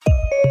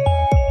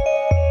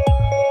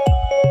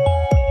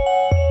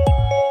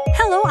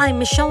I'm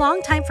Michelle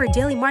Long. Time for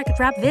Daily Market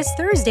Wrap this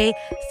Thursday,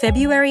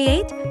 February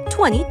 8,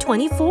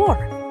 2024.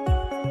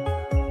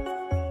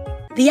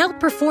 The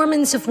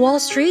outperformance of Wall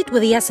Street,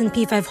 with the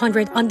S&P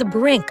 500 on the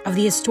brink of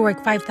the historic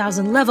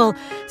 5,000 level,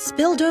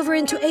 spilled over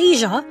into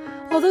Asia,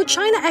 although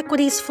China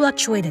equities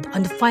fluctuated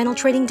on the final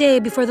trading day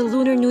before the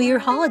Lunar New Year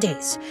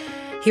holidays.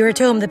 Here at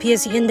home, the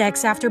PSE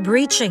index, after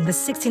breaching the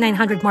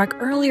 6,900 mark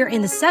earlier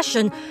in the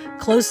session,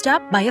 closed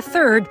up by a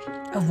third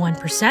of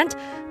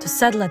 1% to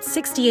settle at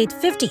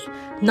 6850,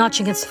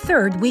 notching its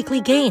third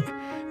weekly gain.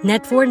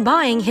 Net foreign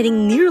buying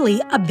hitting nearly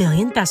 $1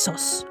 billion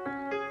pesos.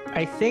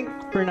 I think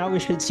for now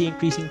we should see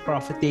increasing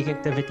profit-taking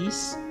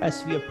activities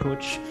as we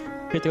approach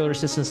critical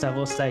resistance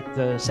levels like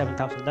the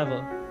 7,000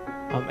 level.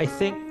 I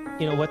think,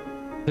 what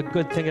the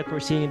good thing that we're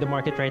seeing in the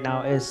market right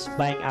now is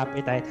buying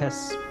appetite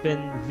has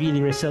been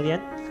really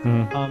resilient.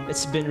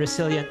 It's been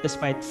resilient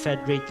despite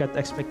Fed rate cut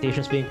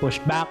expectations being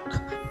pushed back.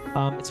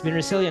 It's been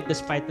resilient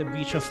despite the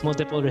breach of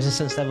multiple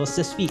resistance levels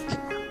this week.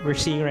 We're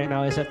seeing right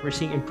now is that we're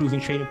seeing improving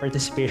trading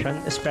participation,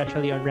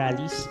 especially on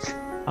rallies.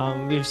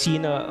 We've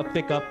seen a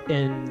pickup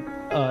in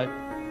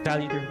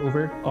value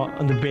turnover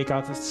on the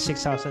breakout of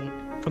 6,000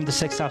 from the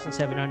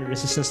 6,700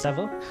 resistance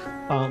level.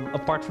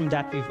 Apart from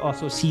that, we've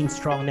also seen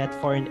strong net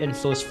foreign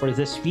inflows for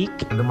this week.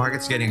 The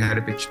market's getting ahead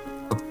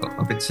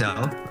of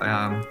itself.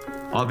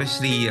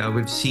 Obviously,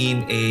 we've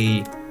seen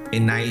a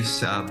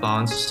nice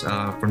bounce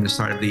from the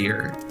start of the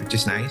year, which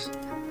is nice.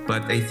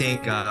 But I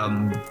think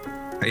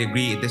I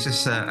agree. This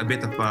is a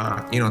bit of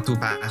too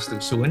fast,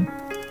 too soon.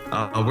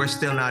 We're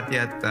still not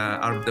yet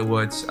out of the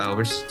woods.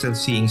 We're still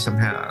seeing some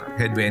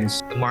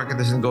headwinds. The market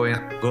doesn't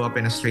go up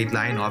in a straight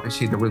line.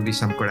 Obviously, there will be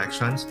some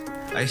corrections.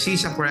 I see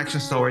some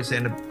corrections towards the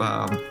end of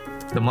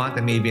the month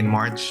and maybe in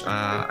March.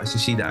 As you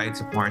see, the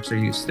Ides of March,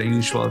 the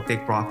usual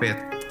take profit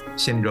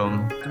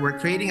syndrome. We're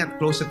trading at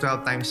close to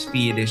 12 times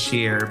speed this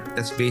year.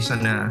 That's based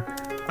on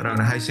around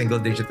a high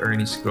single-digit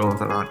earnings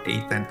growth, around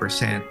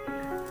 8-10%.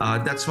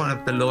 That's one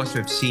of the lowest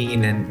we've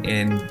seen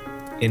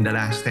in the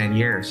last 10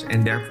 years,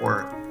 and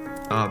therefore,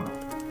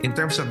 in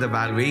terms of the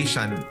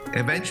valuation,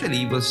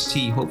 eventually we'll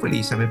see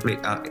hopefully some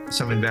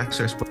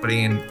investors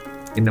putting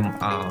in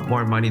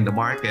more money in the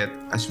market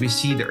as we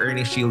see the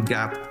earnings yield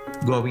gap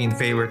going in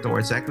favor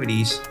towards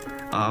equities.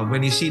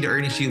 When you see the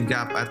earnings yield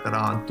gap at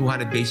around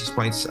 200 basis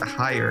points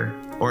higher,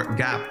 or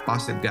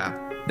positive gap,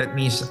 that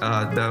means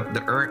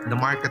the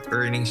market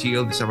earnings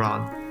yield is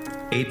around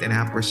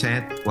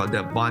 8.5%, while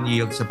the bond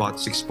yield is about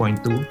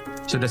 6.2.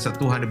 So that's a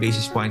 200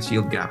 basis points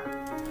yield gap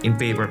in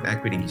favor of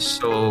equities.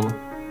 So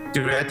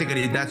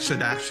theoretically, that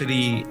should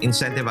actually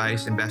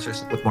incentivize investors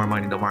to put more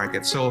money in the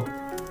market. So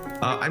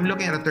I'm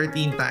looking at a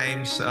 13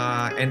 times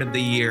end of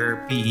the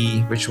year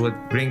PE, which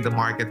would bring the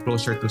market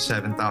closer to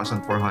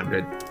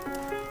 7,400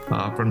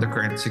 from the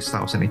current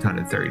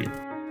 6,830.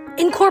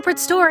 In corporate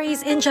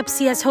stories,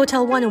 CS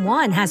Hotel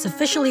 101 has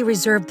officially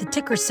reserved the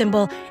ticker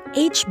symbol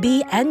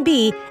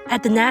HBNB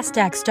at the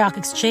Nasdaq Stock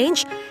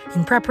Exchange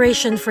in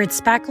preparation for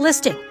its SPAC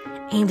listing,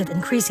 aimed at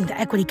increasing the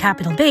equity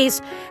capital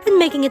base and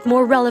making it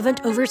more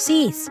relevant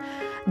overseas.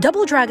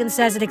 Double Dragon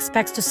says it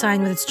expects to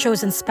sign with its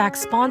chosen SPAC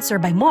sponsor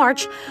by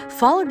March,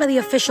 followed by the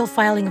official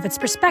filing of its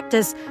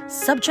prospectus,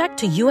 subject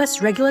to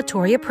U.S.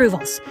 regulatory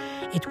approvals.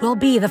 It will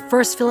be the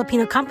first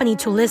Filipino company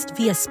to list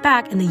via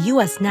SPAC in the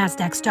U.S.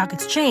 Nasdaq Stock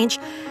Exchange,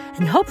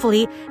 and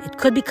hopefully it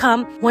could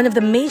become one of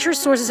the major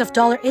sources of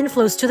dollar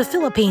inflows to the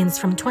Philippines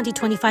from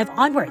 2025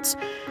 onwards.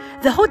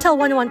 The Hotel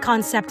 101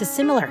 concept is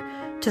similar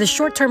to the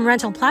short-term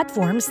rental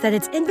platforms that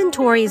its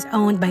inventory is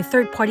owned by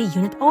third-party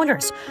unit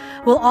owners,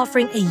 while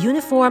offering a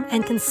uniform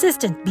and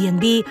consistent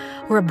B&B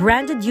or a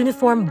branded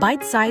uniform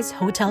bite-sized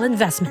hotel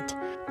investment.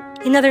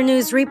 In other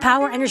news,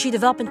 Repower Energy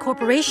Development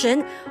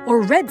Corporation,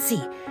 or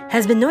REDC,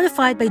 has been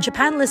notified by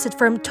Japan-listed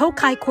firm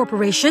Tokai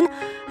Corporation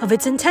of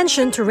its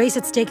intention to raise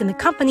its stake in the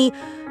company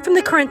from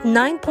the current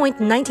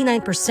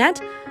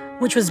 9.99%,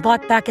 which was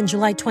bought back in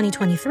July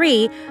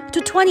 2023,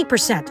 to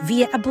 20%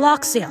 via a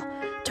block sale.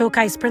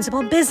 Tokai's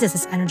principal business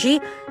is energy,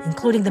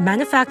 including the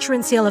manufacture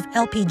and sale of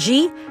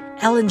LPG,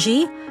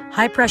 LNG,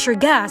 high-pressure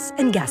gas,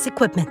 and gas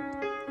equipment.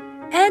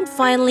 And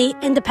finally,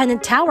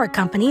 independent tower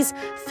companies,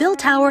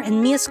 PhilTower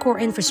and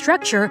Miascore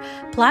Infrastructure,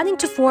 planning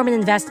to form and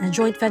invest in a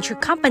joint venture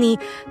company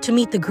to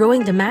meet the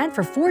growing demand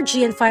for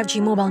 4G and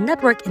 5G mobile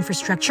network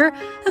infrastructure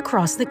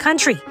across the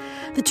country.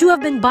 The two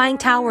have been buying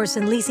towers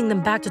and leasing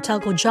them back to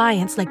telco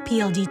giants like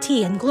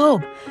PLDT and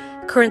Globe.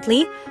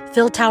 Currently,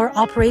 PhilTower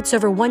operates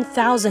over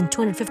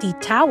 1,250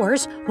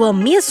 towers, while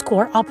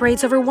Miascore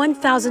operates over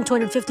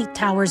 1,250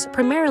 towers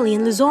primarily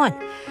in Luzon.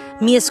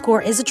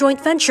 Miascore is a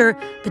joint venture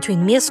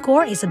between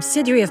Miascore, a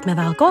subsidiary of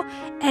Meralco,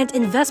 and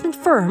investment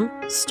firm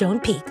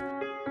Stonepeak.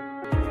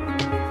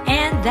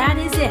 And that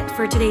is it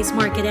for today's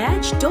Market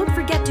Edge. Don't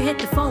forget to hit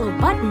the follow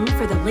button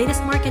for the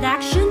latest market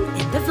action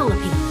in the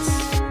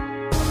Philippines.